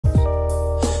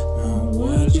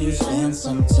you spend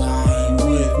some time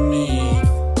with me?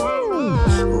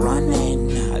 Running,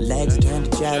 legs turn to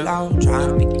jello.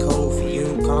 Trying to be cool for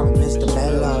you, call me Mr.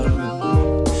 Mellow.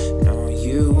 No,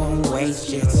 you won't waste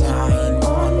your time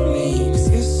on me, 'cause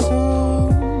you're so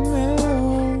mellow.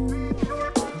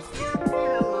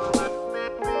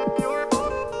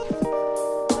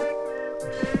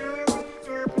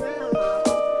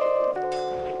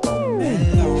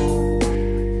 Mellow.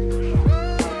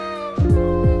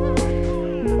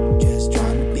 Just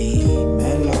trying to be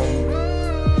mellow.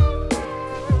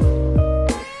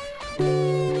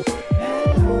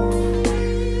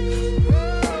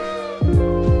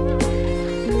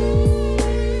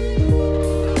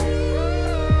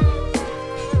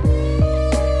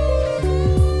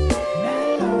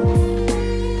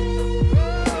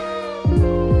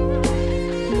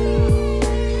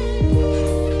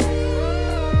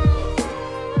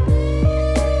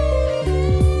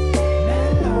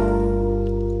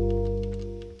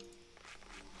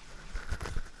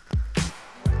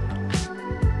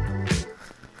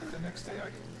 Next day I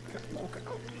kept woken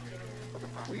up with the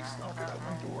police knocking at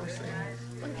my door saying,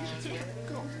 I need you to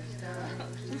go.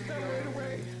 He's dead right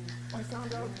away. I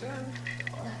found out then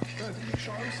that he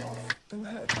shot himself in the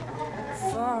head.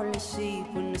 Fall asleep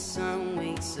when the sun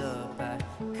wakes up. I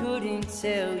couldn't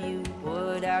tell you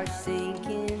what I was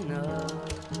thinking of.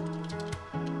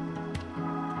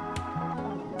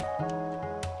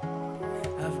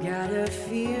 I've got a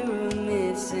fear of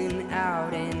missing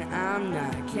out, and I'm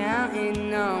not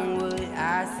counting on what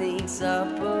I think's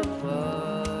up above.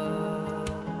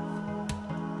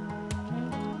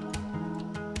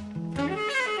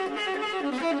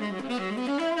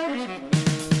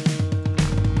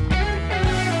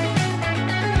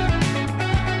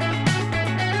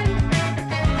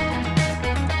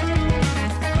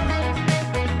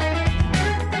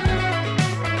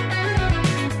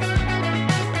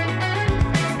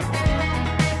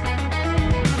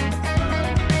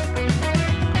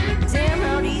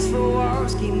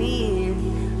 Keep me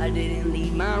in. I didn't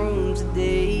leave my room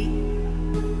today,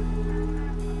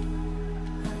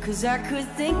 'cause I could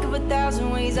think of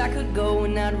 1,000 ways I could go,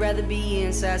 and I'd rather be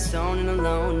inside stoning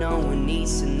alone. No one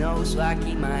needs to know, so I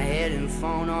keep my head and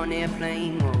phone on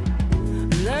airplane mode.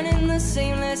 Learning the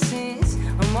same lessons,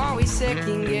 I'm always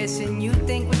second guessing. You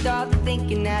think with all the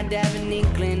thinking I'd have an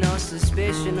inkling or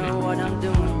suspicion of what I'm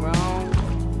doing wrong,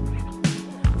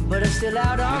 but I'm still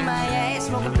out on my ass,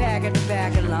 smoking pack after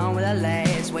pack along with a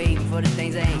lass, waiting for the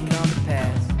things that ain't come to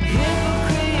pass.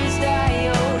 Hypocrites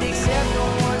die old, except the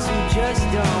ones who just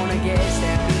don't. I guess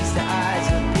that beats the odds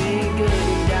of being good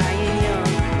and dying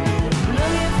young.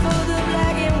 Looking for the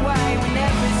black and white when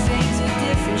everything's a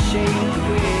different shade of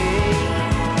gray.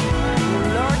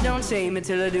 Lord, don't take me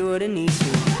till I do what I need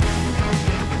to.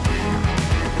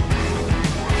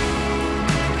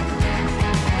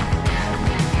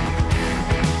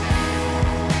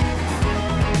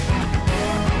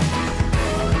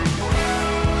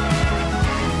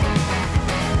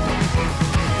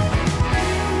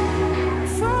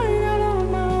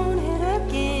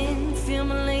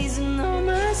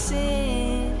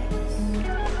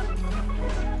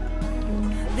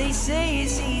 They say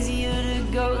it's easier to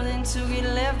go than to get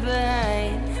left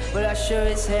behind, but I sure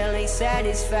as hell ain't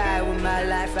satisfied with my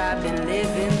life I've been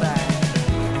living by.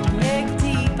 Neck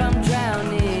deep, I'm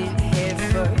drowning. Head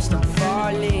first, I'm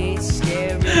falling.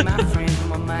 Scaring my friend from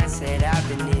my mindset I've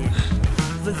been in.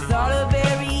 The thought of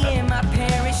burying my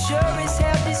parents sure as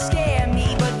hell to scare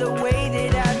me, but the way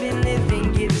that I've been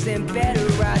living gives them better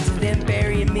odds than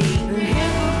burying me.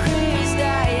 Hypocrites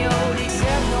die old,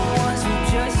 except the ones who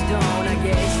just don't. I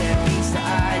guess that beats the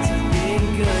odds of being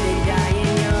good and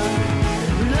dying young.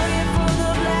 Looking for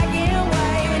the black and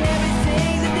white when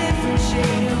everything's a different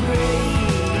shade of gray.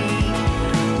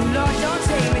 Lord, don't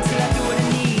take me till I do what I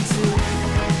need to.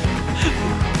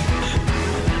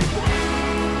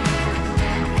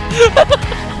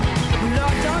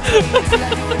 Lord, don't take me till I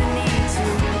do what I need to.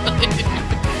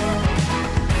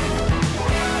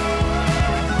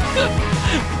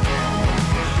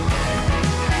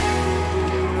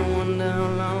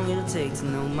 Take to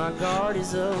know my guard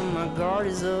is up, my guard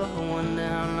is up. I wonder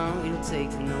how long it'll take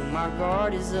to know my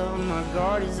guard is up, my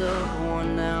guard is up. I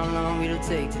wonder how long it'll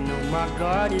take to know my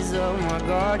guard is up, my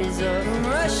guard is up. I'm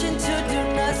rushing to do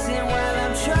nothing while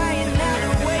I'm trying not to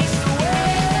waste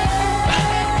away.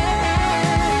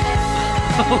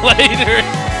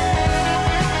 Later.